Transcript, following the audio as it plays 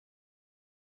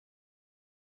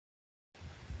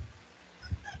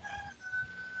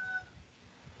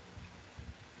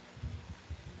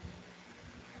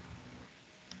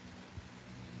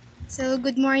So,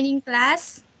 good morning,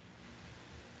 class.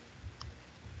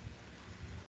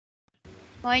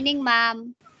 Morning,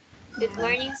 ma'am. Good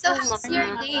morning So, po, how's your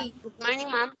ma'am. day? Good morning,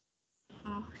 ma'am.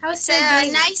 How's It's your a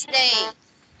day? nice day.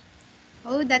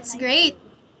 Oh, that's great.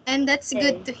 And that's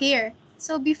good to hear.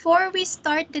 So, before we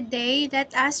start the day,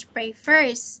 let us pray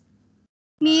first.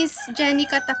 Miss Jenny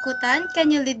Catacutan,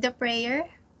 can you lead the prayer?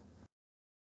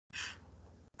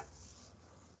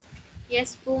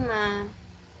 Yes po, ma'am.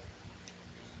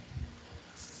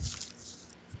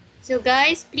 So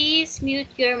guys, please mute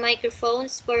your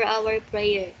microphones for our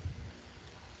prayer.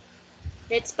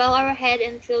 Let's bow our head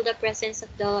and feel the presence of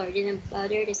the Lord in the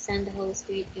Father, the Son, the Holy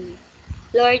Spirit. Amen.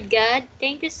 Lord God,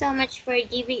 thank you so much for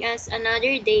giving us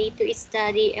another day to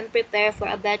study and prepare for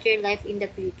a better life in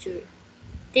the future.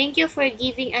 Thank you for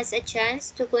giving us a chance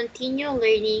to continue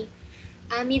learning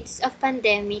amidst of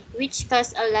pandemic which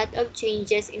caused a lot of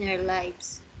changes in our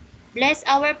lives. Bless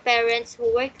our parents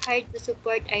who work hard to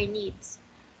support our needs.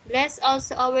 Bless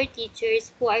also our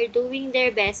teachers who are doing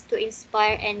their best to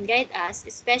inspire and guide us,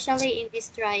 especially in these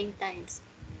trying times.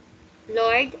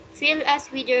 Lord, fill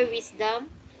us with your wisdom,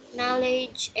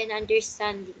 knowledge, and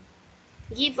understanding.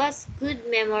 Give us good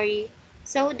memory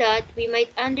so that we might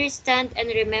understand and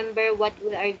remember what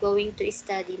we are going to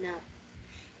study now.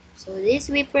 So this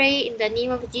we pray in the name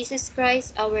of Jesus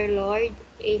Christ our Lord.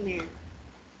 Amen.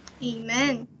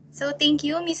 Amen. So, thank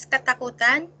you, Miss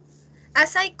Katakutan.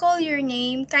 As I call your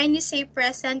name, kindly say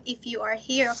present if you are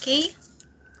here, okay?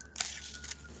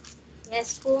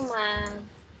 Yes po, ma'am.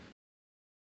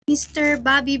 Mr.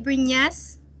 Bobby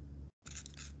Brinyas,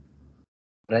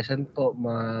 Present po,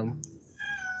 ma'am.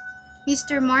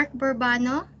 Mr. Mark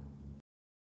Borbano,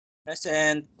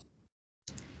 Present.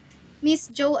 Miss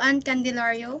Joanne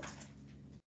Candelario,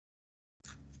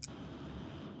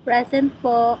 Present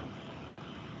po.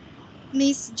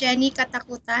 Miss Jenny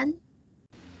Katakutan,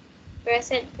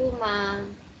 Present po, ma'am.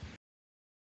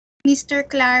 Mr.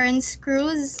 Clarence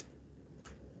Cruz,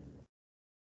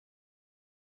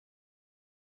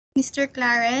 Mr.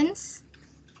 Clarence.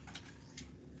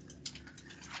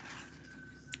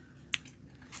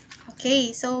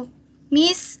 Okay, so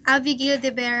Miss Abigail De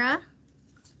Vera,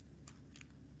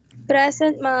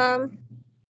 Present, ma'am.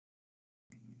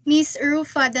 Miss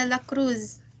Rufa de la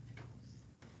Cruz,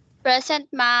 Present,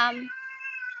 ma'am.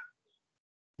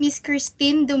 Miss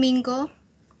Christine Domingo,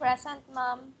 Present,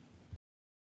 ma'am.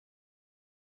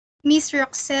 Miss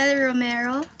Roxelle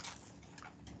Romero,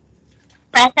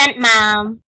 Present,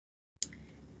 ma'am.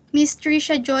 Miss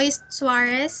Tricia Joyce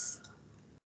Suarez,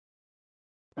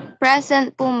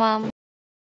 Present po, ma'am.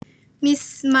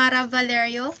 Miss Mara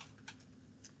Valerio.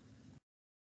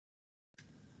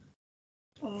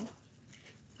 Oh,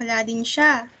 wala din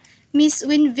siya. Miss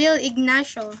Winville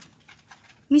Ignacio,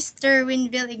 Mr.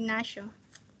 Winville Ignacio.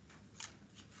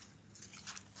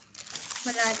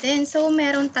 Wala din. So,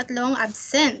 merong tatlong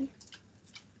absent.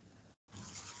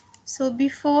 So,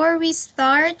 before we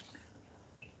start,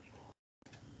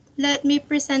 let me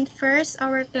present first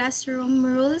our classroom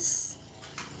rules.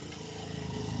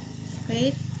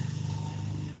 Wait.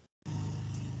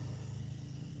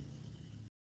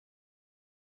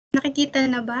 Nakikita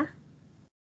na ba?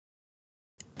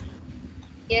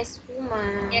 Yes po,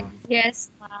 ma'am.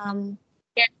 Yes, ma'am.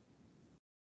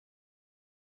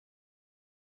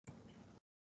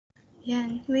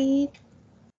 Yan, wait.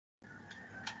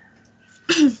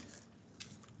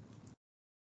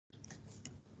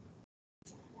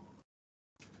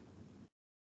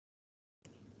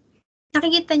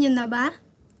 Nakikita nyo na ba?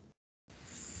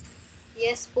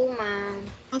 Yes po, ma'am.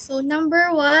 Also,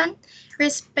 number 1,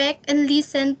 respect and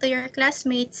listen to your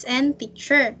classmates and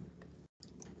teacher.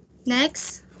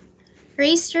 Next,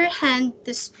 raise your hand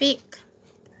to speak.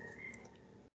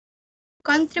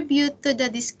 Contribute to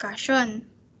the discussion.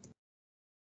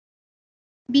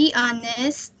 Be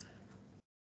honest.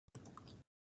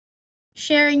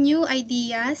 Share new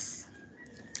ideas.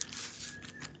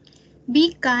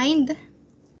 Be kind.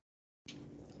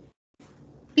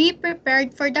 Be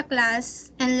prepared for the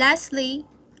class. And lastly,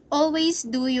 always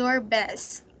do your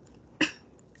best.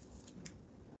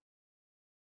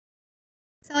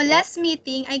 So last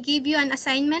meeting, I gave you an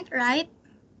assignment, right?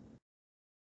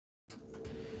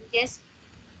 Yes.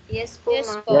 Yes po,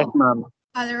 Yes ma'am. po. Yes, ma'am.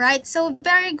 Alright, so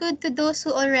very good to those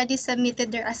who already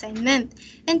submitted their assignment.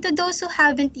 And to those who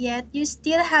haven't yet, you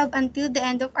still have until the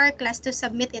end of our class to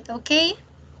submit it, okay?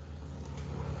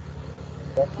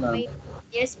 Yes, ma'am.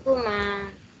 Yes po,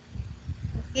 ma'am.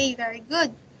 Okay, very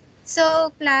good.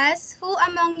 So, class, who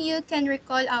among you can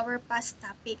recall our past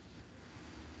topic?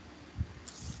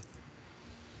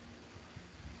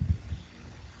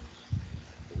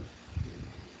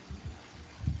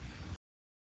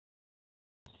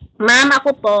 Ma'am, ako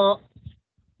po.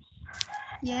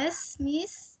 Yes,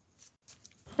 Miss?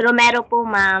 Romero po,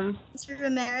 ma'am. Mr.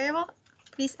 Romero,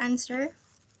 please answer.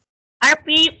 Our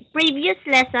previous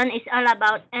lesson is all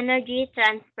about energy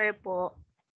transfer po.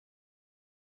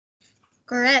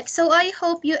 Correct. So I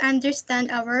hope you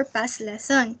understand our past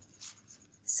lesson.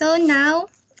 So now,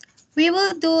 we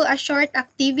will do a short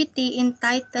activity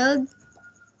entitled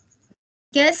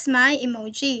Guess My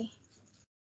Emoji.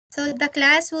 So the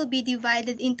class will be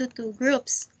divided into two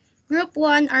groups. Group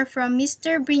 1 are from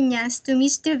Mr. Briñas to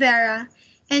Miss Tivera,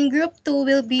 and Group 2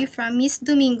 will be from Miss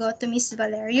Domingo to Miss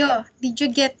Valerio. Did you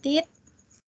get it?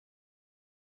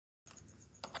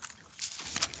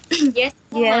 Yes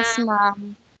po, Yes, ma'am. ma'am.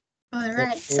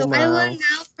 Alright, Yes po, so I will ma'am.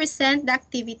 now present the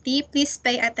activity. Please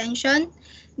pay attention.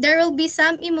 There will be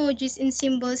some emojis and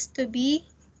symbols to be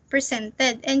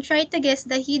presented, and try to guess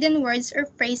the hidden words or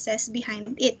phrases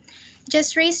behind it.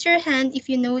 Just raise your hand if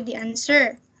you know the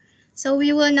answer. So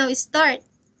we will now start.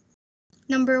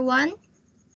 Number 1.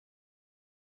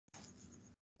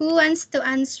 Who wants to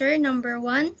answer number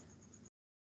 1?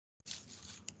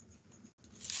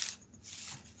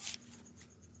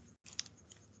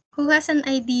 Who has an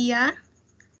idea?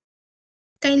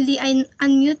 Kindly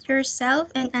unmute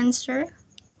yourself and answer.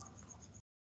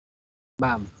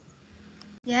 Ma'am.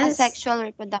 Yes, Asexual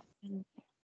reproduction.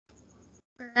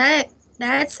 correct.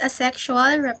 That's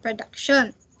asexual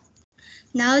reproduction.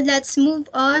 Now let's move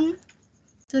on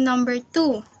to number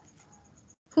 2.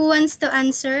 Who wants to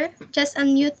answer? Just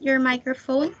unmute your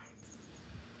microphone.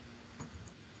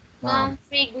 Ma'am,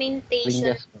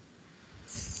 fragmentation. Brinyas po.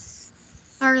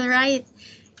 Alright.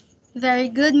 Very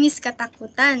good, Miss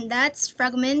Catacutan. That's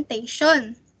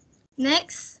fragmentation.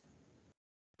 Next.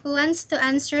 Who wants to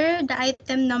answer the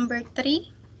item number 3?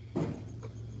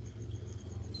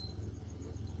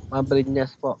 Ma'am,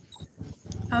 Brinyas po.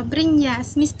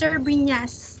 Brinyas. Mr.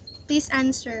 Brinyas, please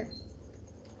answer.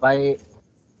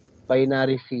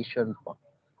 Binary fission po.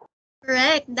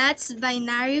 Correct. That's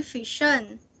binary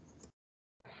fission.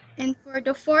 And for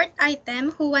the fourth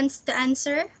item, who wants to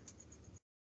answer?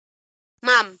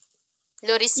 Ma'am,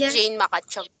 Loris Yes. Jane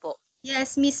Makachog po.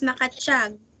 Yes, Miss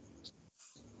Makatsyag.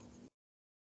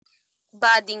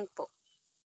 Budding po.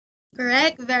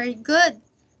 Correct. Very good.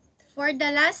 For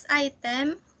the last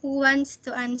item, who wants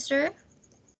to answer?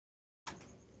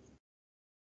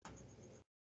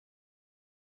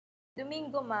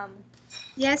 Domingo, ma'am.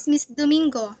 Yes, Miss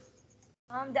Domingo.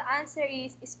 The answer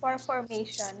is spore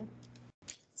formation.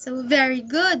 So very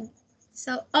good.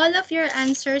 So all of your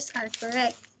answers are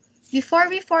correct. Before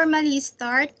we formally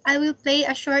start, I will play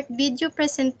a short video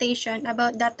presentation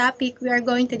about the topic we are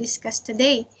going to discuss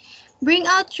today. Bring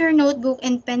out your notebook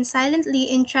and pen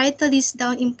silently and try to list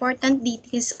down important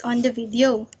details on the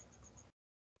video.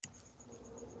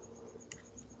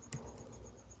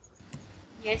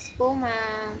 Yes po,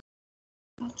 ma'am.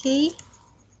 Okay?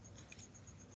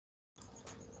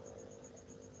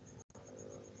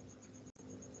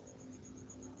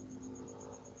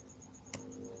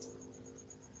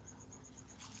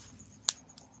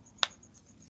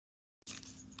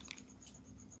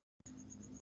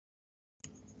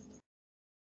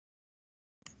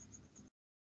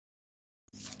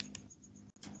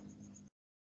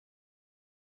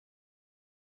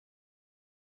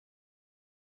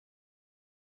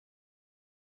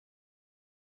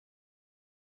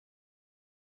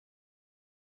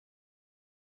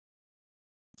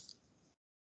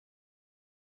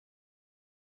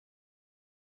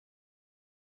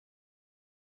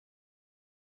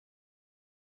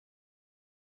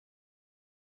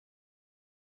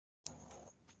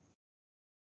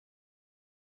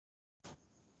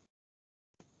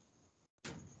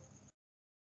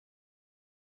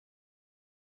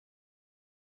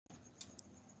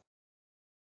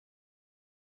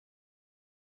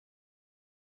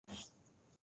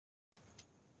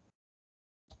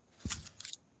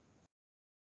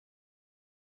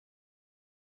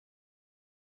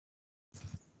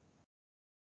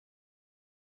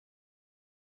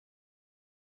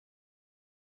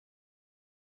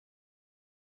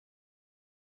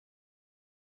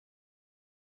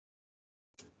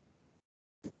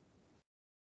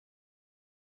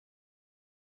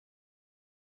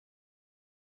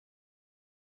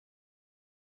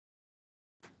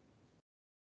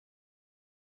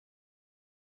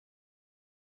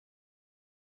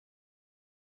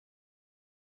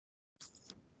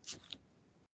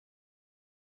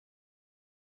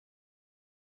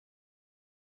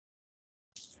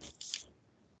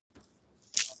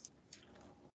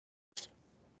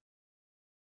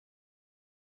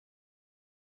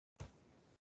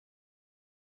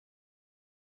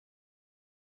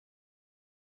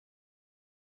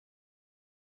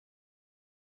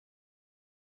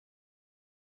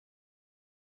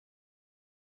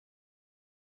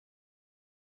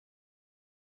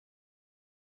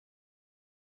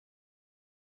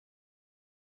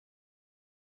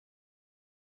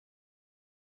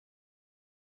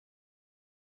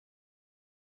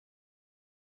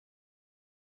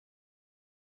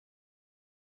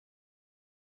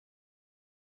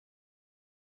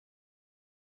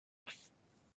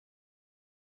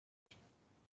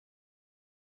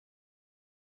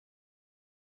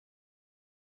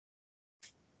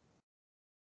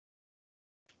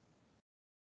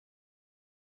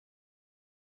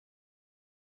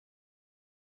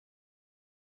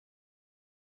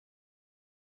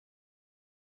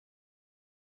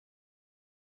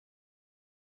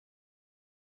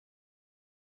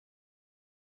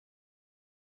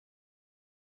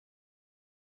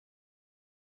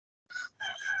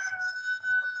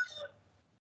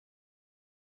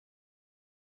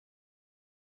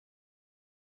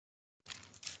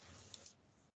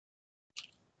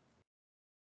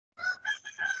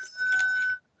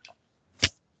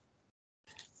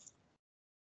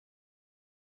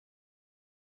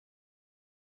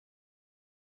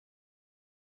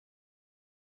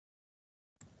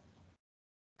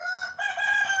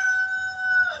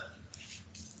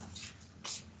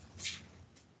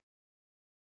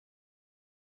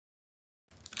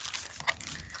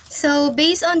 So,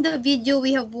 based on the video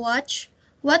we have watched,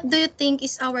 what do you think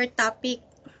is our topic?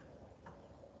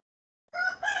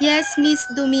 Yes, Miss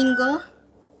Domingo?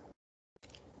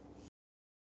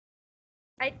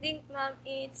 I think, ma'am,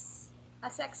 it's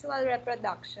asexual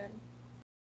reproduction.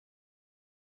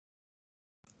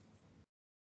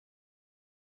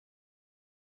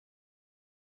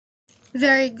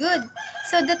 Very good.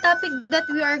 So, the topic that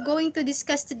we are going to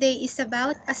discuss today is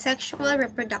about asexual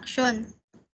reproduction.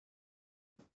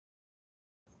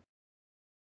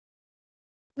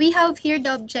 We have here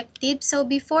the objective. So,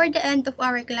 before the end of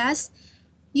our class,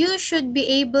 you should be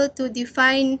able to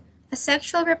define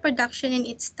asexual reproduction and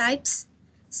its types,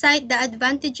 cite the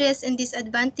advantages and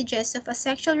disadvantages of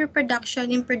asexual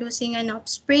reproduction in producing an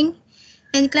offspring,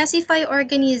 and classify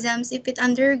organisms if it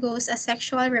undergoes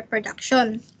asexual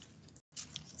reproduction.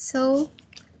 So,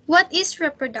 what is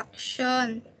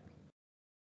reproduction?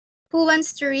 Who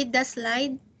wants to read the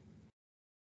slide?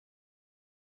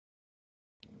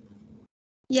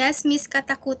 Yes, Miss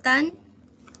Catacutan?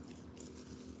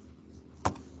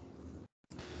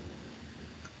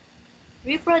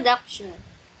 Reproduction.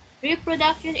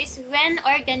 Reproduction is when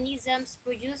organisms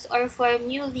produce or form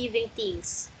new living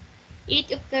things. It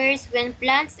occurs when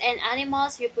plants and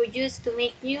animals reproduce to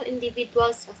make new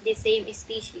individuals of the same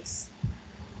species.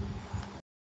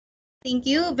 Thank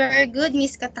you. Very good,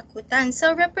 Miss Katakutan.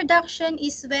 So, reproduction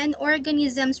is when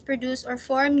organisms produce or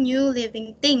form new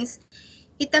living things.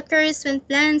 It occurs when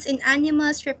plants and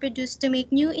animals reproduce to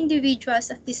make new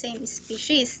individuals of the same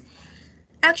species.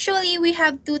 Actually, we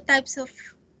have two types of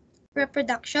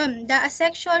reproduction, the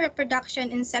asexual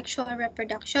reproduction and sexual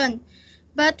reproduction.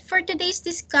 But for today's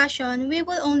discussion, we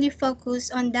will only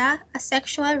focus on the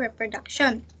asexual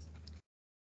reproduction.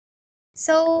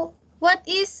 So, what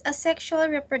is asexual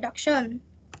reproduction?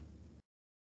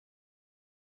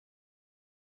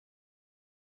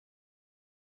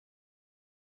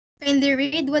 Kindly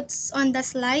read what's on the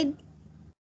slide.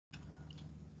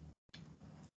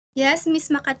 Yes, Miss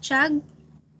Makachag,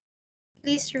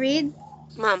 please read.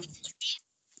 Ma'am,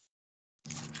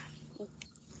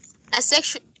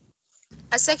 asexu-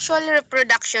 asexual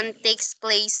reproduction takes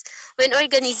place when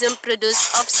organisms produce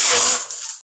offspring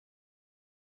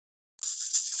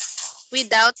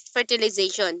without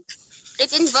fertilization.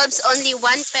 It involves only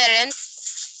one parent.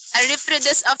 A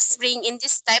reproduced offspring in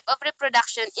this type of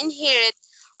reproduction inherit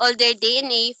all their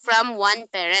DNA from one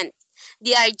parent.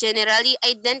 They are generally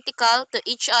identical to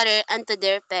each other and to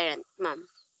their parent, ma'am.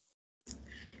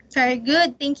 Very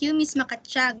good. Thank you, Miss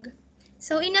Makachag.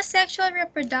 So in asexual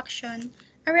reproduction,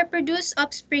 a reproduced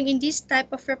offspring in this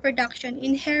type of reproduction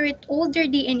inherit all their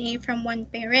DNA from one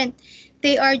parent.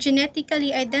 They are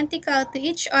genetically identical to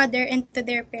each other and to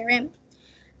their parent.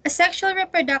 Asexual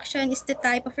reproduction is the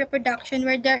type of reproduction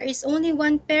where there is only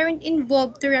one parent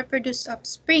involved to reproduce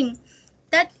offspring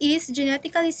that is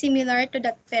genetically similar to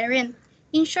that parent.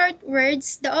 In short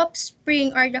words, the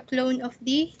offspring are the clone of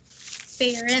the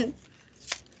parent.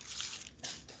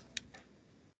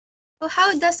 So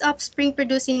how does offspring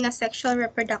produce in asexual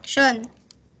reproduction?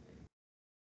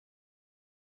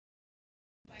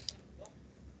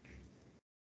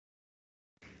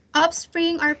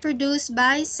 Offspring are produced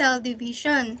by cell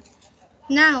division.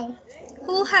 Now,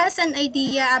 who has an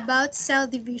idea about cell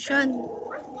division?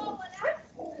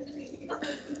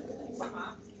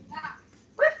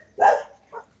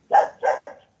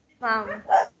 Ma'am,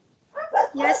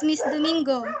 Yes, Miss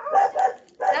Domingo.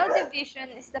 cell division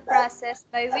is the process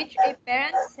by which a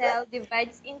parent cell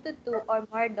divides into two or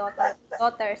more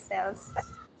daughter cells.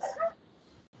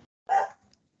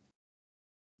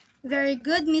 Very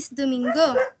good, Miss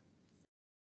Domingo.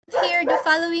 Here the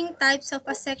following types of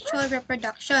asexual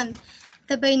reproduction: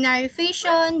 the binary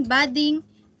fission, budding,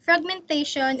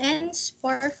 fragmentation, and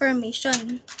spore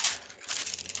formation.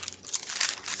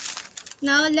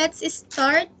 Now let's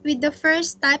start with the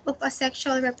first type of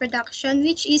asexual reproduction,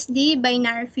 which is the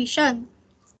binary fission.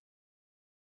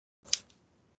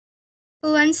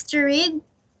 Who wants to read?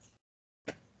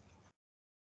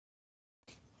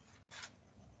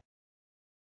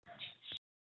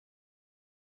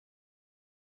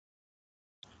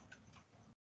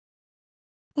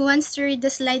 Who wants to read the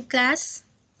slide, class?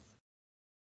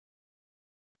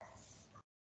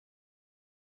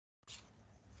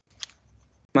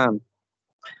 Ma'am,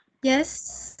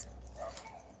 Yes.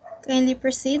 Kindly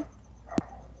proceed.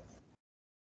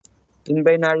 In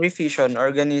binary fission,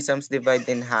 organisms divide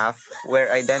in half,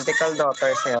 where identical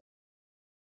daughter cells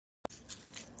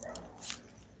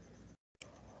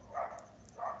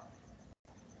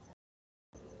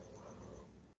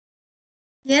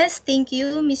Yes, thank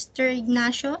you, Mr.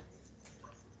 Ignacio.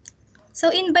 So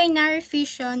in binary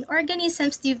fission,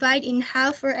 organisms divide in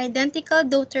half where identical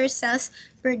daughter cells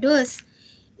produce.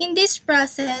 In this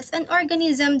process, an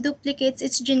organism duplicates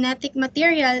its genetic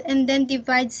material and then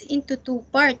divides into two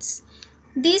parts.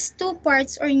 These two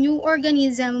parts or new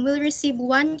organism will receive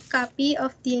one copy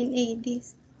of DNA.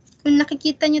 Kung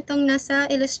nakikita nyo tong nasa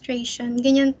illustration,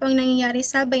 ganyan po ang nangyayari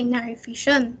sa binary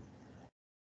fission.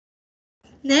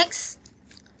 Next,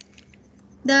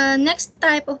 the next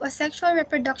type of asexual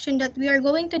reproduction that we are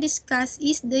going to discuss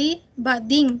is the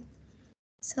budding.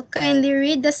 So kindly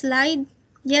read the slide.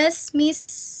 Yes,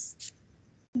 Miss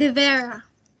De Vera.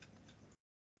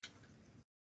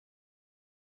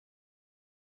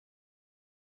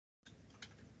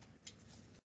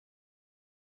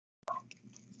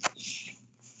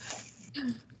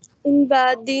 In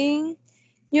budding,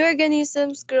 new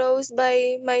organisms grows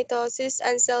by mitosis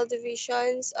and cell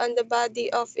divisions on the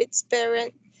body of its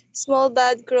parent. Small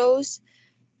bud grows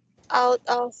out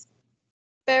of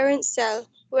parent cell,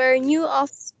 where new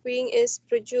offspring is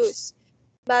produced.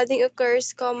 Budding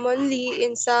occurs commonly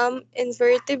in some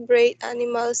invertebrate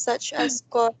animals such as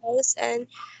corals and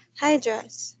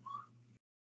hydras.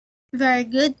 Very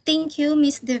good. Thank you,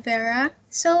 Miss De Vera.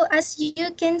 So as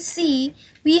you can see,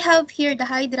 we have here the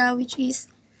hydra, which is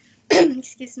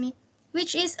excuse me,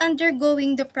 which is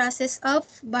undergoing the process of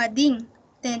budding.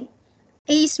 Then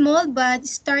a small bud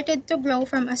started to grow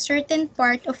from a certain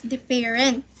part of the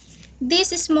parent.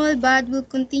 This small bud will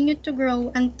continue to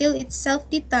grow until it's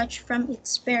self-detached from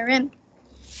its parent.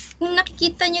 Kung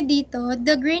nakikita nyo dito,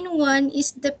 the green one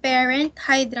is the parent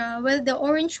hydra while the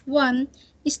orange one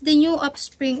is the new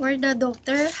offspring or the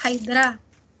daughter hydra.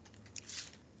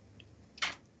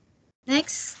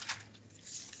 Next,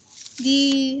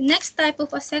 the next type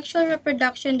of asexual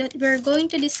reproduction that we're going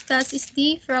to discuss is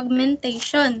the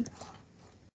fragmentation.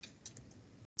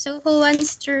 So who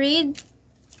wants to read?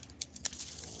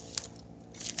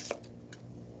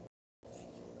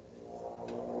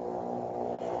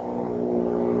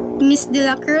 Miss De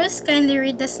La Cruz, kindly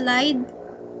read the slide.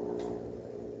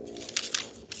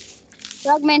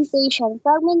 Fragmentation.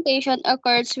 Fragmentation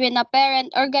occurs when a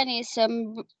parent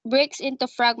organism breaks into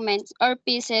fragments or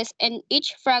pieces and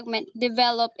each fragment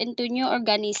develops into new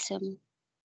organism.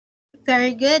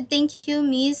 Very good. Thank you,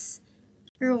 Miss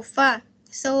Rufa.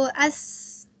 So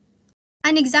as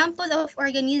an example of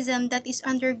organism that is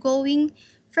undergoing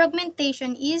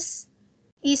fragmentation is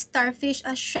a starfish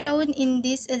as shown in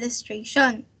this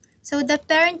illustration. So the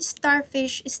parent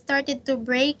starfish started to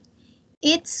break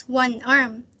its one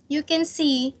arm. You can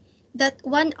see that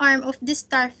one arm of this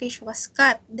starfish was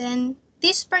cut. Then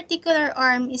this particular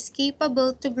arm is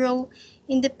capable to grow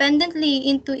independently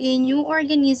into a new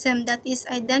organism that is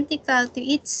identical to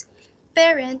its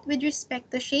parent with respect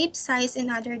to shape, size,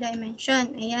 and other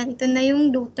dimension. Ayan, ito na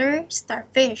yung daughter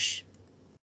starfish.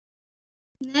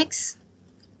 Next,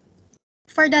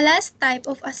 for the last type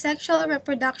of asexual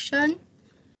reproduction,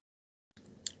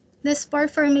 the spore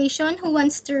formation. Who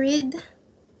wants to read?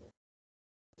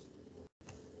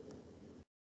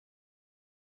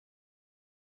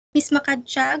 Miss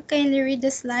Makadchag, kindly read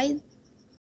the slide.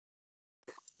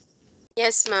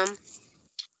 Yes, ma'am.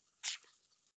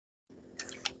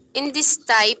 In this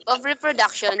type of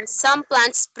reproduction, some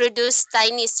plants produce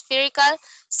tiny spherical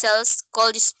cells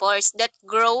called spores that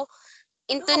grow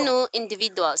into new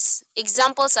individuals.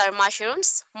 Examples are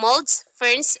mushrooms, molds,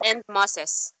 ferns, and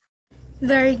mosses.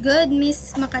 Very good,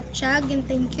 Miss Makatsyag, and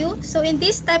thank you. So in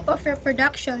this type of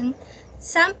reproduction,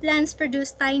 some plants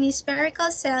produce tiny spherical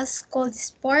cells called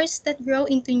spores that grow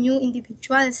into new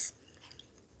individuals.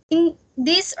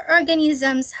 These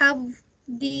organisms have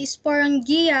the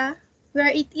sporangia, where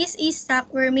it is a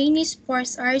sac where many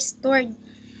spores are stored.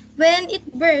 When it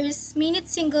bursts, many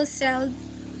single-celled,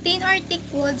 thin or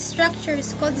thick-walled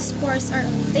structures called spores are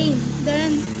obtained.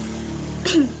 Then,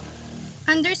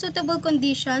 under suitable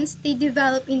conditions, they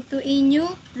develop into a new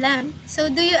plant. So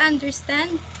do you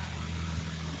understand?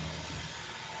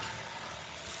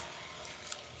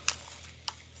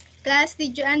 Class,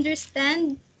 did you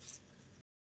understand?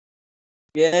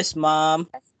 Yes, ma'am.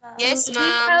 Yes, Do you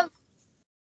ma'am.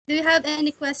 have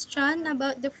any question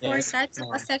about the four Yes, types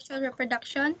of ma'am. asexual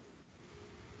reproduction?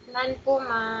 None po,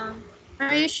 ma'am.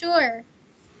 Are you sure?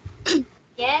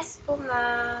 Yes po,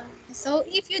 ma'am. So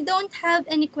if you don't have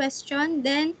any question,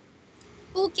 then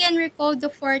who can recall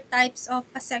the four types of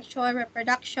asexual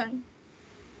reproduction?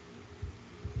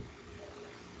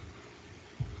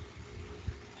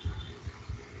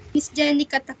 Miss Jenny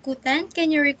Catacutan,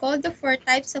 can you recall the four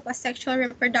types of asexual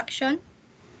reproduction?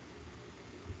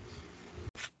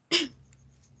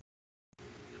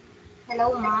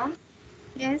 Hello, ma'am.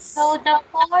 Yes. So the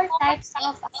four types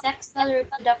of asexual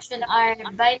reproduction are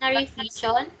binary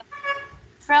fission,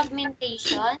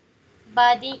 fragmentation,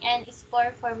 budding, and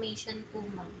spore formation po,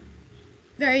 ma'am.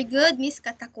 Very good, Miss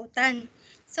Katakutan.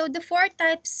 So the four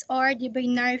types are the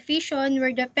binary fission,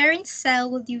 where the parent cell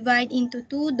will divide into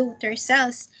two daughter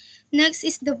cells. Next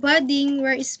is the budding,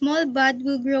 where a small bud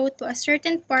will grow to a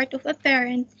certain part of a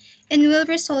parent and will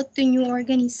result to new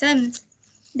organisms.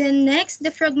 Then next,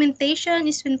 the fragmentation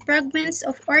is when fragments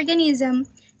of organism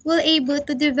will able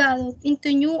to develop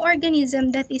into new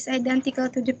organism that is identical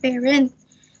to the parent.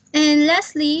 And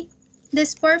lastly, the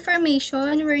spore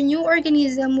formation, where new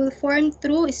organism will form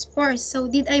through spores. So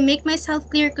did I make myself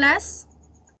clear, class?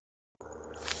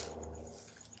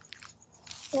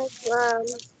 Yes, ma'am.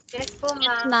 Yes po, Yes,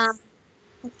 ma'am. ma'am.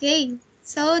 Okay,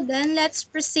 so then let's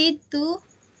proceed to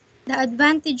the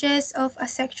advantages of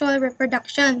asexual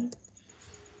reproduction.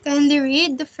 Kindly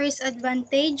read the first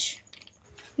advantage,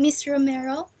 Miss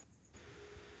Romero.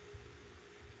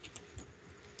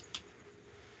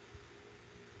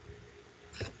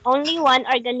 Only one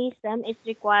organism is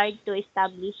required to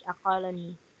establish a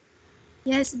colony.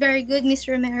 Yes, very good, Miss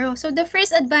Romero. So the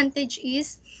first advantage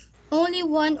is only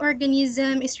one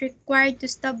organism is required to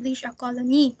establish a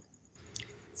colony.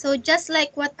 So just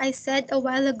like what I said a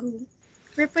while ago,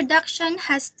 reproduction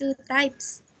has two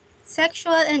types,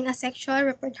 sexual and asexual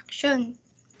reproduction.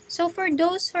 So for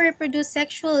those who reproduce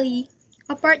sexually,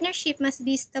 a partnership must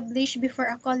be established before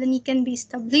a colony can be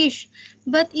established.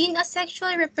 But in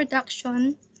asexual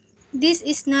reproduction, this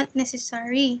is not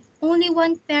necessary. Only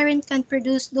one parent can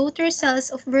produce daughter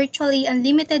cells of virtually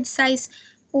unlimited size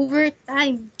over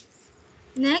time.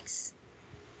 Next,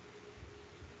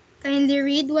 kindly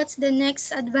read what's the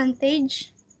next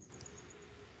advantage.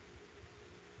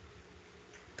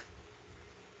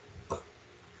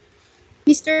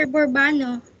 Mr.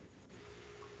 Borbano.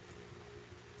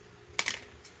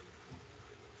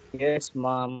 Yes,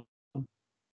 ma'am.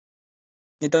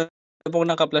 Ito pong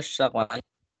naka-flash sa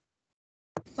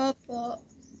Opo.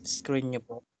 screen niyo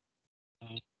po.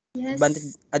 Yes.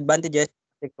 Advantages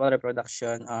of sexual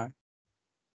reproduction are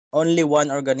only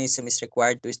one organism is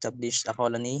required to establish a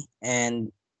colony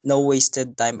and no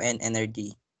wasted time and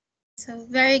energy. So,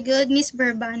 very good, Miss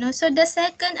Borbano. So, the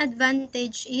second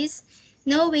advantage is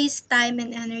no waste time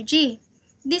and energy.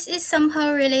 This is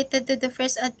somehow related to the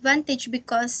first advantage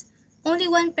because only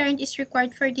one parent is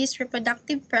required for this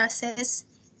reproductive process.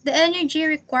 The energy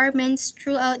requirements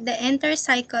throughout the entire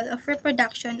cycle of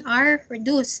reproduction are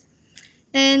reduced.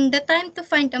 And the time to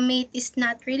find a mate is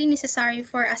not really necessary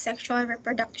for asexual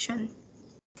reproduction.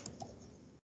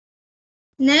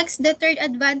 Next, the third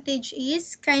advantage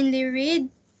is, kindly read,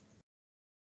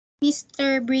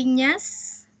 Mr.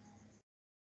 Brinyas.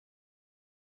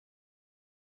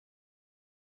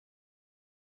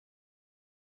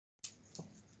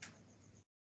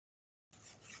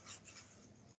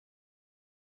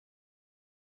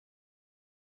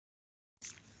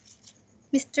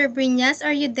 Mr. Brinyas,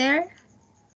 are you there?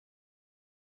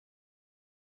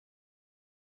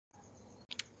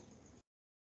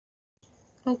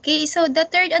 Okay, so the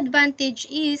third advantage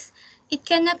is it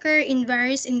can occur in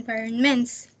various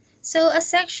environments. So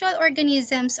asexual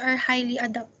organisms are highly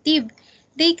adaptive.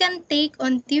 They can take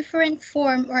on different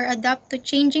form or adapt to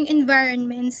changing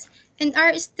environments and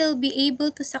are still be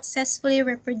able to successfully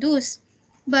reproduce,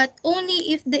 but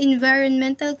only if the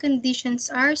environmental conditions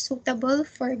are suitable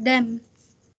for them.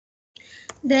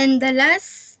 Then the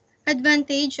last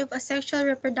advantage of asexual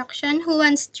reproduction, who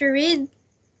wants to read?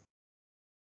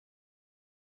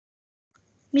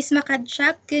 Miss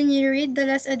Makadchak, can you read the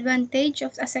last advantage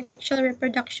of asexual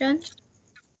reproduction?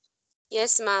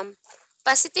 Yes, ma'am.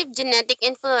 Positive genetic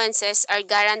influences are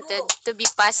guaranteed to be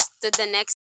passed to the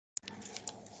next.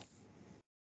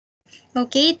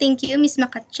 Okay, thank you, Miss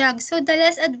Makatchag. So the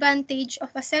last advantage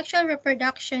of asexual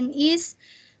reproduction is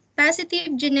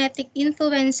positive genetic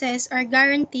influences are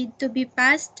guaranteed to be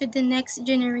passed to the next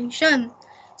generation.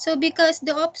 So because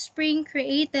the offspring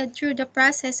created through the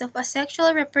process of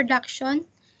asexual reproduction,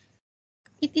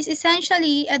 it is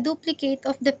essentially a duplicate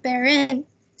of the parent.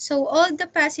 So all the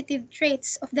positive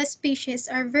traits of the species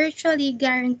are virtually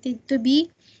guaranteed to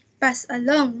be passed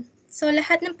along. So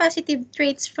lahat ng positive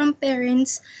traits from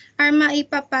parents are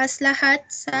maipapas lahat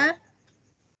sa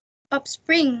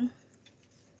offspring.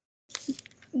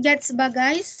 Gets ba,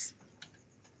 guys?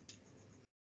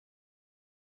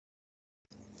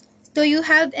 Do you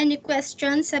have any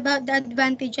questions about the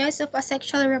advantages of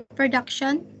asexual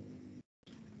reproduction?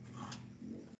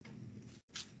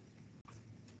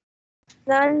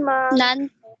 None, ma'am. None.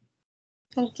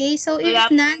 Okay, so if Wala.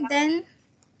 none, then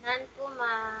None po,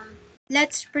 ma'am.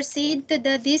 Let's proceed to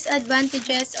the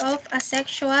disadvantages of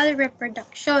asexual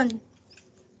reproduction.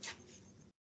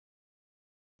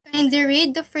 Kindly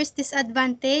read the first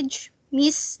disadvantage,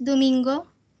 Miss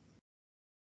Domingo.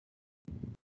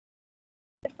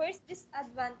 The first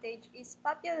disadvantage is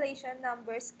population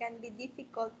numbers can be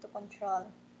difficult to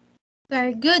control.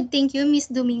 Very good. Thank you,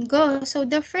 Miss Domingo. So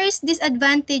the first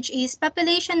disadvantage is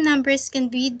population numbers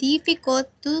can be difficult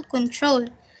to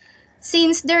control.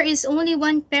 Since there is only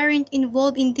one parent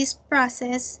involved in this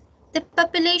process, the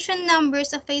population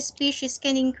numbers of a species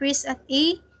can increase at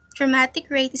a dramatic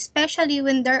rate, especially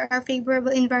when there are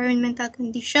favorable environmental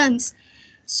conditions.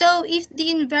 So if the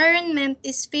environment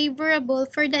is favorable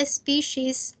for the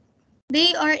species,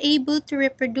 they are able to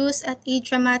reproduce at a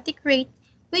dramatic rate,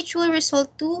 which will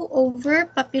result to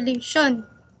overpopulation.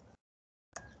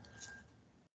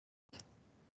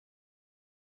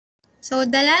 So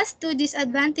the last two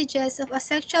disadvantages of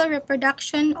asexual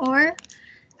reproduction are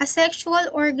asexual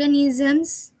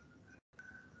organisms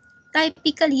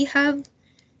typically have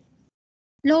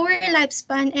lower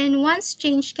lifespan and once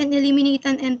changed can eliminate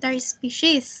an entire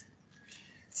species.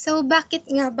 So bakit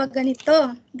nga ba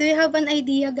ganito? Do you have an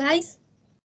idea, guys?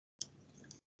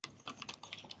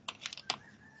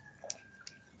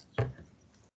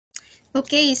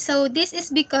 Okay, so this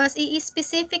is because a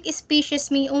specific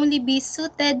species may only be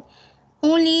suited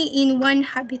only in one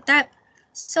habitat.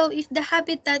 So if the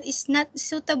habitat is not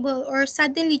suitable or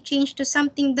suddenly changed to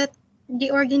something that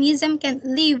the organism can't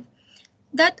live,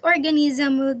 that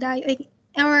organism will die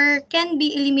or can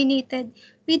be eliminated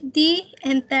with the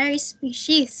entire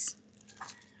species.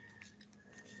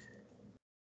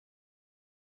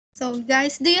 So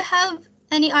guys, do you have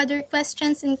any other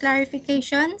questions and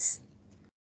clarifications?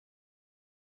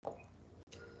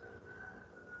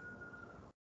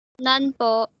 None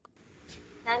po.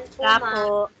 None po, Wala ma'am.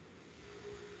 po.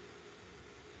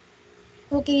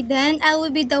 Okay, then I will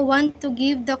be the one to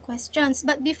give the questions.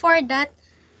 But before that,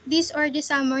 these are the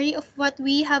summary of what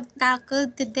we have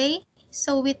tackled today.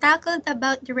 So we tackled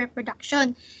about the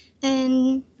reproduction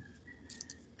and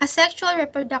asexual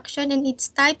reproduction and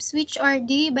its types, which are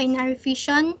the binary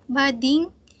fission, budding,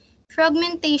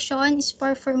 fragmentation,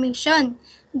 spore formation.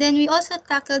 Then we also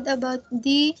tackled about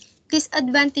the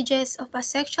disadvantages of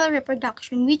asexual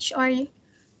reproduction, which are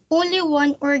only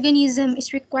one organism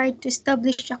is required to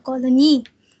establish a colony.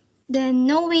 Then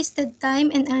no wasted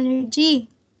time and energy.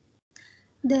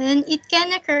 Then it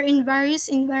can occur in various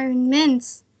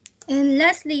environments. And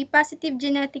lastly, positive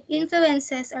genetic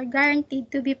influences are guaranteed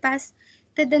to be passed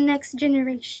to the next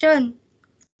generation.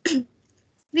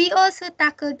 We also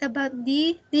tackled about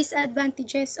the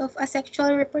disadvantages of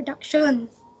asexual reproduction.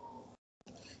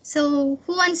 So,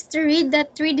 who wants to read the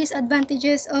 3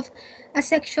 disadvantages of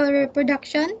asexual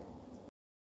reproduction?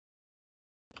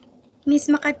 Miss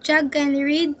Makatsyag, can you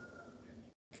read?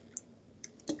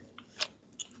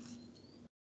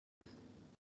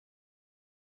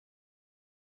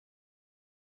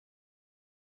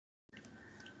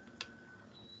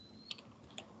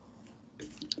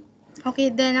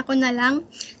 Okay, then ako na lang.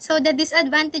 So, the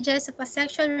disadvantages of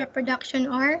asexual reproduction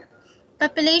are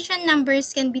population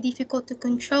numbers can be difficult to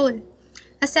control.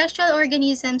 Asexual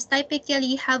organisms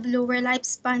typically have lower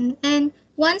lifespan and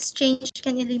once changed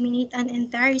can eliminate an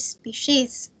entire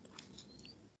species.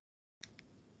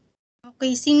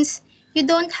 Okay, since you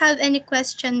don't have any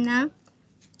question na,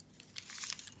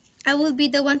 I will be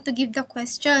the one to give the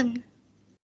question.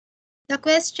 The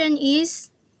question is,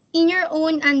 in your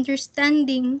own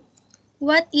understanding,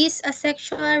 what is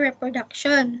asexual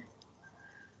reproduction?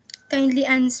 Kindly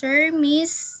answer,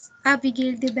 Miss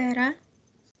Abigail De Vera.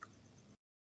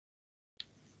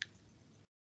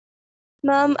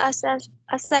 Ma'am,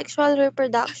 asexual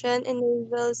reproduction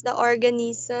enables the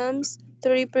organisms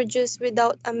to reproduce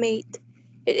without a mate.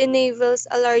 It enables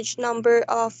a large number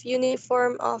of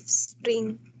uniform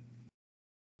offspring.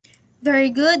 Very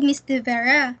good, Miss De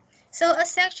Vera. So,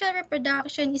 asexual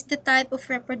reproduction is the type of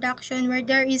reproduction where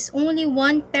there is only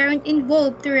one parent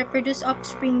involved to reproduce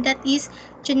offspring that is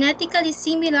genetically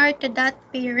similar to that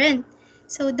parent.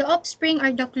 So, the offspring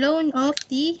are the clone of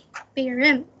the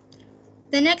parent.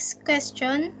 The next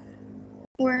question,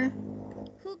 or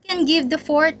who can give the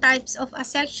 4 types of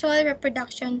asexual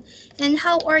reproduction and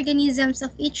how organisms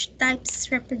of each types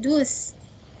reproduce?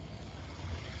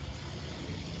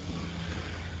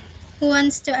 Who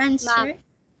wants to answer? Ma'am.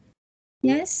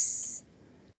 Yes,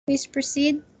 please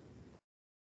proceed.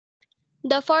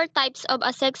 The four types of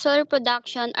asexual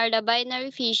reproduction are the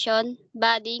binary fission,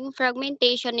 budding,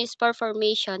 fragmentation, and spore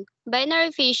formation.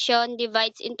 Binary fission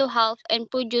divides into half and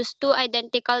produces two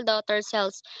identical daughter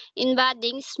cells. In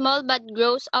budding, small bud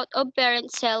grows out of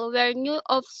parent cell where new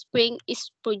offspring is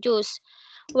produced,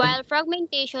 while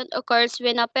fragmentation occurs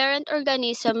when a parent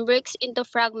organism breaks into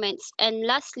fragments. And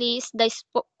lastly is the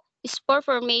spore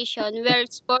formation where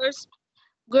spores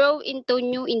grow into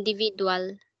new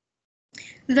individual.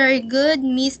 Very good,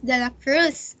 Miss De La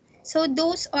Cruz. So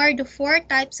those are the four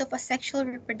types of asexual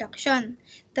reproduction: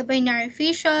 the binary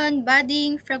fission,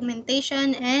 budding,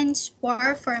 fragmentation, and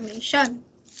spore formation.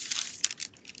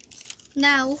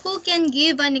 Now, who can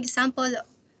give an example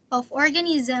of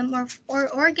organism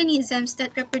or organisms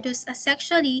that reproduce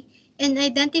asexually and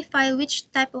identify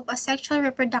which type of asexual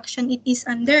reproduction it is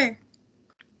under?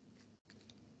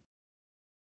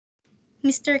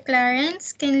 Mr.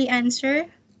 Clarence, can you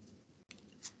answer?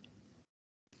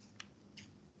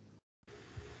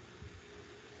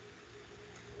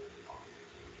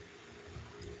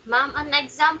 Ma'am, an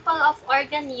example of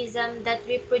organism that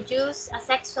reproduce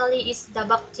asexually is the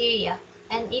bacteria,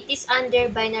 and it is under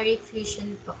binary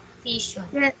fission. Yes.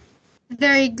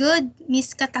 Very good,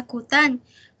 Miss Catacutan.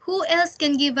 Who else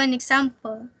can give an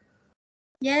example?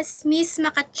 Yes, Miss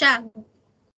Makachag.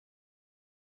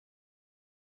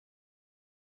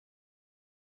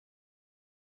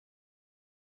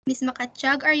 Miss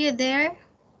Makachag, are you there?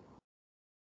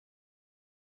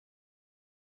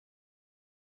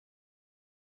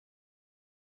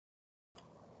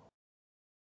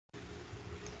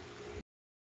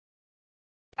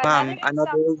 Another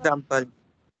Another example. example.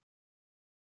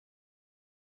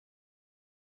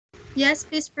 Yes,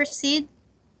 please proceed.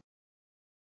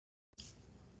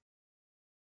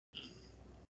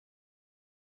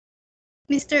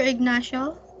 Mr.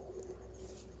 Ignacio.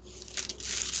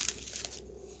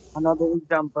 Another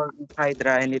example is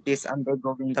Hydra, and it is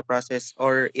undergoing the process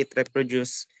or it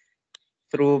reproduces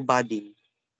through budding.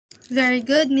 Very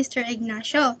good, Mr.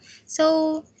 Ignacio.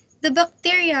 So, the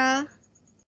bacteria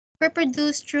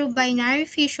reproduce through binary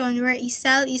fission where a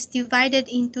cell is divided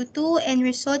into two and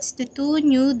results to two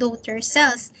new daughter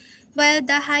cells, while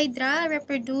the Hydra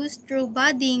reproduce through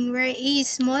budding where a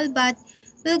small bud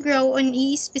will grow on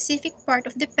a specific part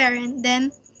of the parent, then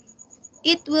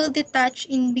it will detach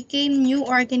and become new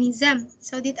organism.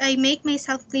 So did I make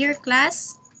myself clear,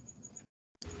 class?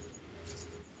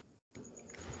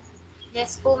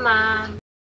 Yes po, ma'am.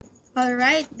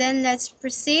 Alright, then let's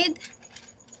proceed.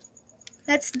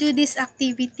 Let's do this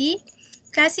activity.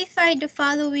 Classify the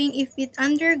following if it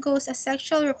undergoes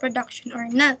asexual reproduction or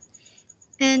not.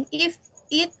 And if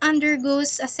it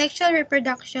undergoes asexual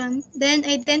reproduction, then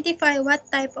identify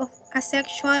what type of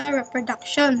asexual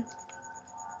reproduction.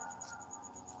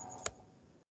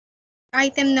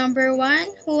 Item number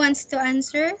 1, who wants to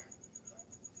answer?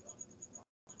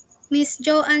 Miss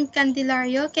Joanne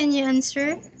Candelario, can you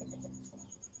answer?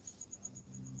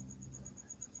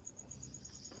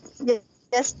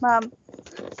 Yes, ma'am.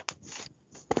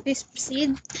 Please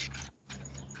proceed.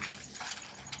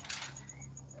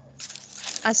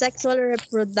 Asexual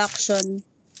reproduction,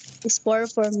 spore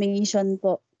formation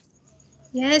po.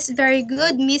 Yes, very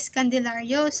good, Miss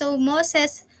Candelario. So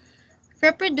mosses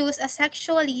reproduce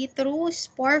asexually through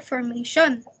spore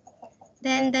formation.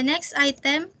 Then the next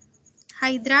item,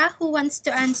 Hydra, who wants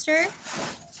to answer?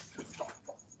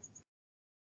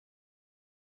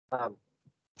 Ma'am.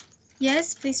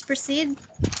 Yes, please proceed.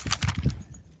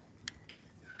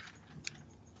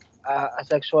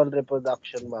 Asexual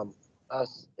reproduction, ma'am.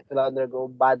 As it will undergo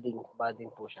budding. Budding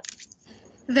po siya.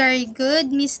 Very good,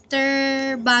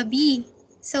 Mr. Bobby.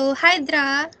 So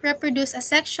Hydra reproduce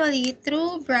asexually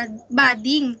through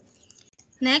budding.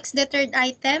 Next, the third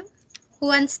item.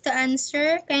 Who wants to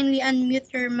answer? Kindly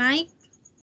unmute your mic.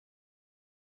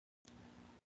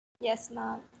 Yes,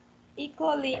 ma'am.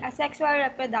 Equally, asexual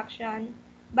reproduction,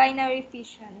 binary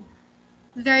fission.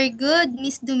 Very good,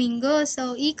 Miss Domingo.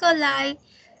 So E. coli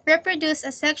reproduce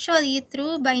asexually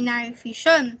through binary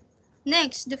fission.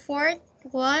 Next, the fourth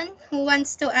one. Who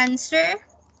wants to answer?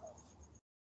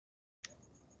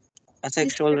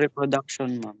 Asexual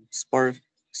reproduction, ma'am.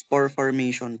 Spore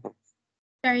formation po.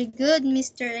 Very good,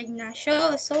 Mr.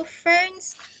 Ignacio. So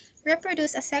ferns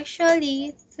reproduce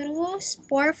asexually through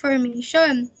spore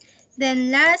formation.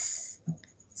 Then last,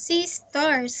 sea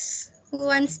stars. Who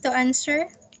wants to answer?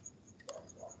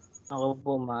 Ako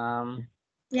po, ma'am.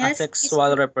 Yes, please.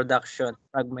 Asexual reproduction,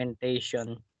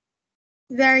 fragmentation.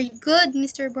 Very good,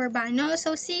 Mr. Borbano.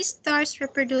 So sea stars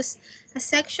reproduce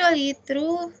asexually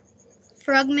through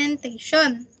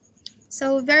fragmentation.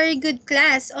 So very good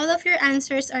class. All of your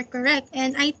answers are correct.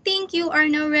 And I think you are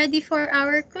now ready for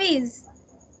our quiz.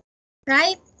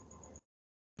 Right?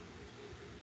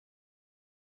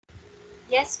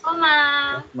 Yes po,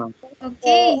 ma'am. Yes, ma'am.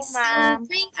 Okay, Po, so ma'am.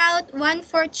 bring out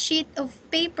 1/4 sheet of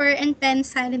paper and pen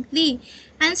silently.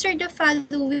 Answer the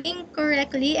following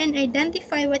correctly and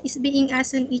identify what is being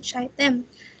asked on each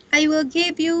item. I will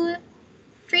give you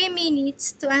 3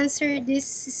 minutes to answer this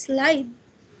slide.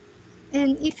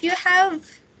 And if you have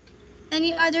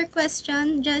any other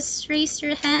question, just raise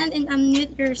your hand and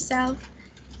unmute yourself.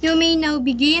 You may now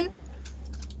begin.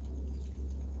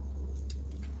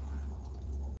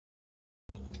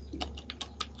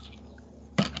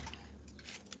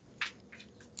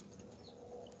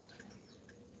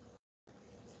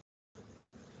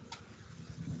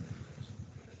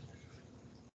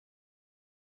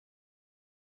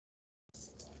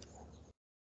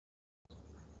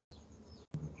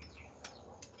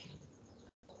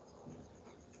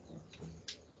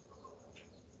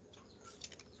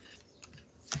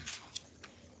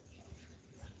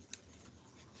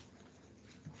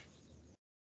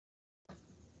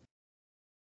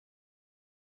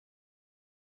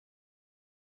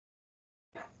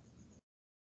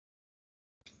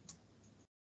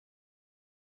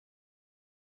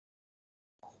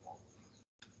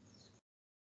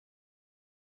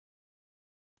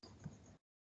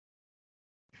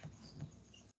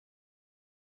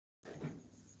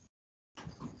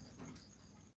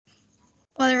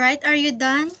 All right, are you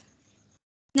done?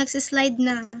 Next slide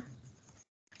na.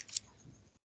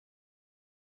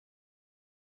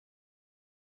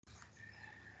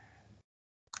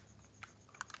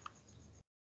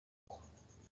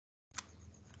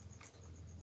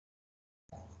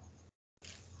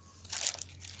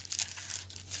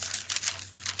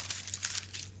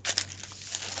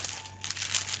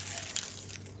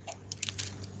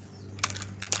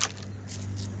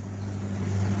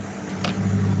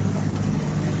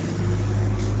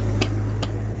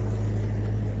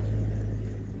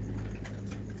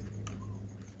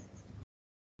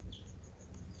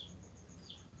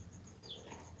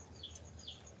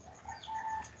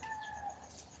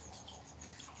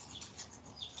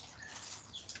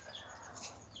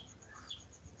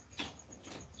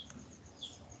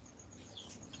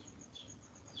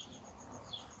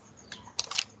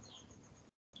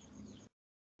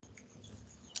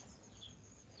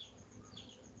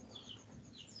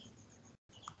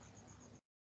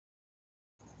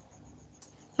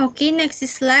 Okay, next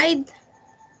slide.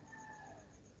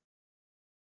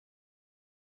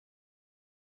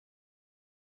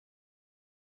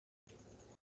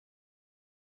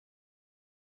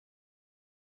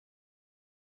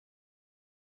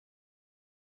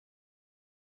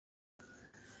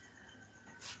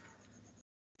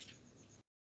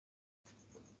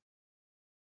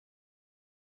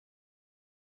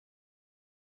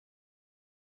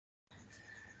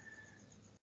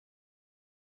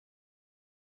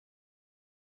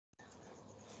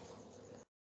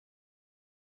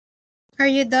 Are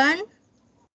you done?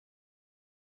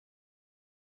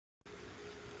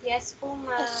 Yes po,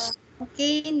 ma'am.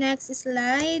 Okay, next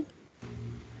slide.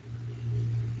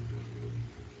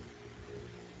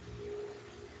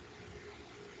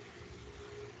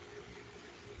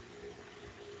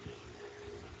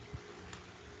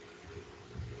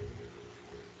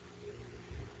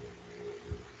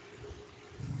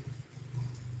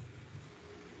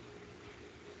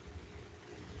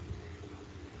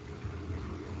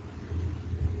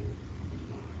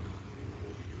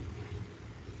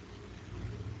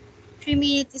 Three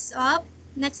minutes is up.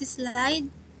 Next slide.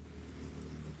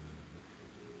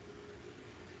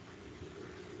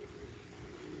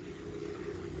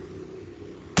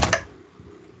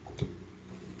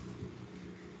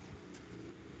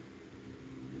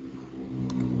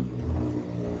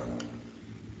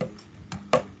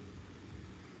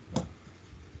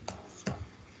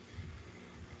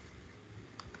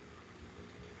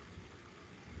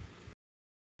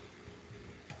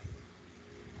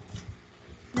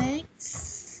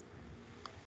 Next.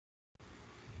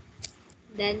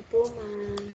 Done po,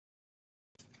 ma'am.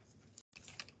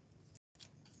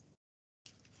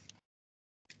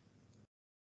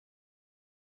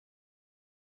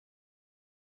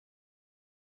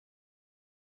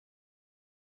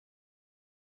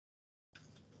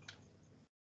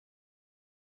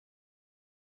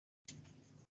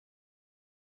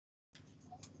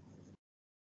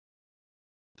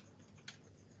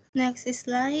 Next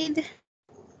slide.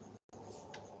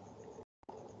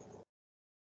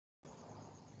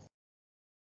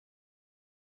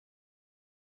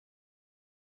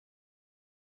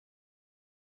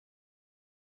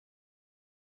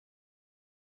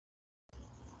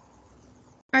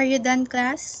 Are you done,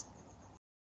 class?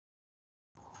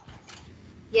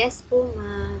 Yes po,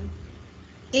 ma'am.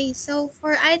 Okay, so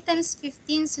for items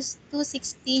 15 to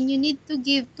 16, you need to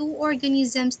give 2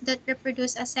 organisms that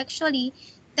reproduce asexually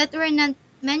that were not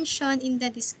mentioned in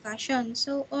the discussion.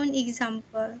 So, on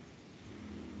example.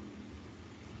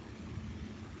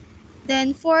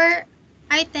 Then for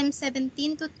item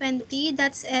 17 to 20,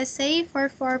 that's essay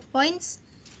for 4 points.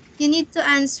 You need to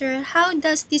answer, how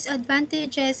does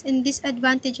disadvantages and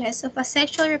disadvantages of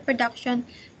asexual reproduction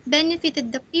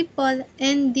benefited the people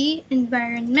and the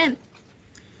environment?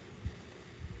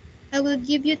 I will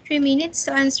give you 3 minutes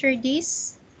to answer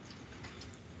this.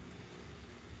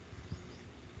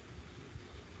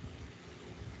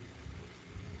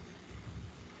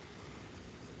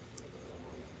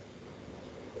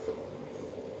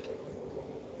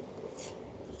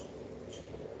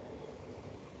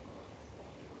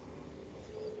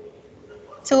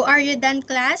 So are you done,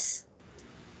 class?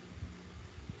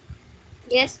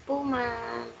 Yes po,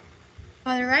 ma'am.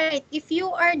 Alright, if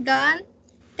you are done,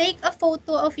 take a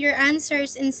photo of your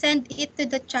answers and send it to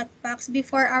the chat box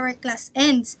before our class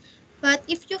ends. But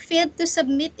if you failed to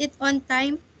submit it on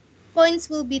time, points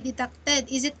will be deducted.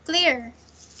 Is it clear?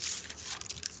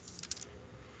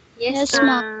 Yes, Yes, ma'am.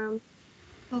 ma'am.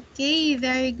 Okay,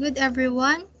 very good,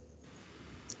 everyone.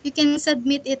 You can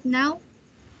submit it now.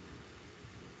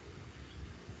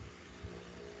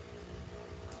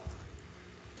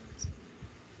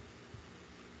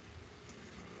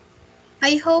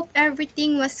 I hope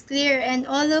everything was clear and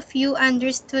all of you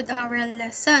understood our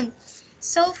lesson.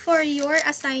 So for your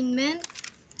assignment,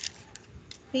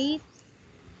 wait,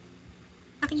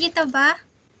 nakikita ba?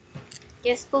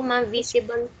 Yes po, ma'am.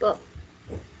 Visible po.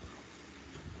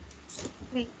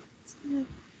 Wait.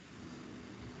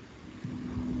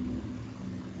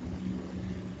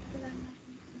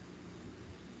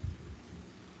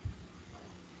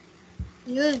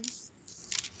 Yun.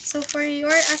 So for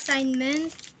your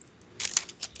assignment,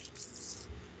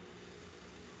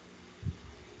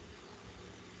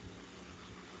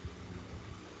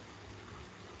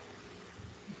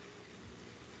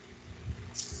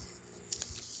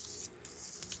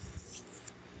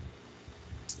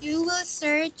 you will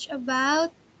search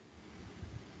about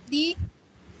the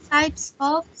types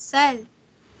of cell.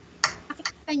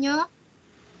 Nakikita nyo?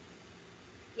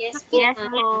 Yes po, Yes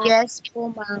ma'am. po. Yes po,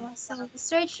 ma'am. So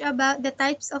search about the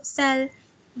types of cell,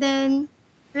 then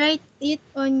write it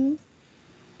on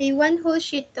a one whole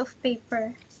sheet of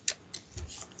paper.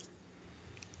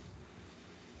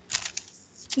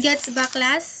 Gets ba,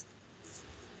 class?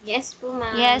 Yes po,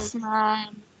 ma'am. Yes,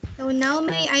 ma'am. So now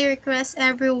may I request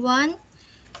everyone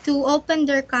to open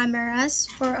their cameras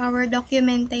for our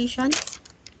documentation.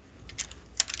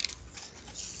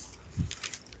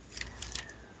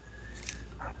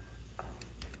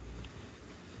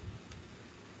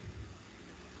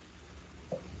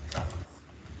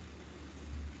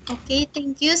 Okay,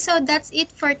 thank you. So that's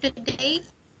it for today.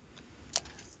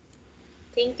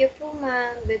 Thank you po,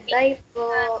 ma'am. Goodbye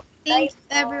po. Thank you,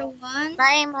 everyone.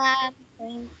 Bye, ma'am.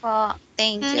 Thank po.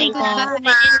 Thank you And po.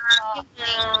 goodbye.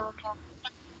 Ma'am.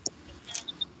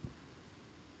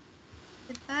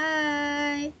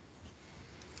 Goodbye.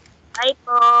 Bye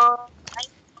po.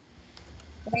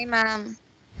 Bye, ma'am.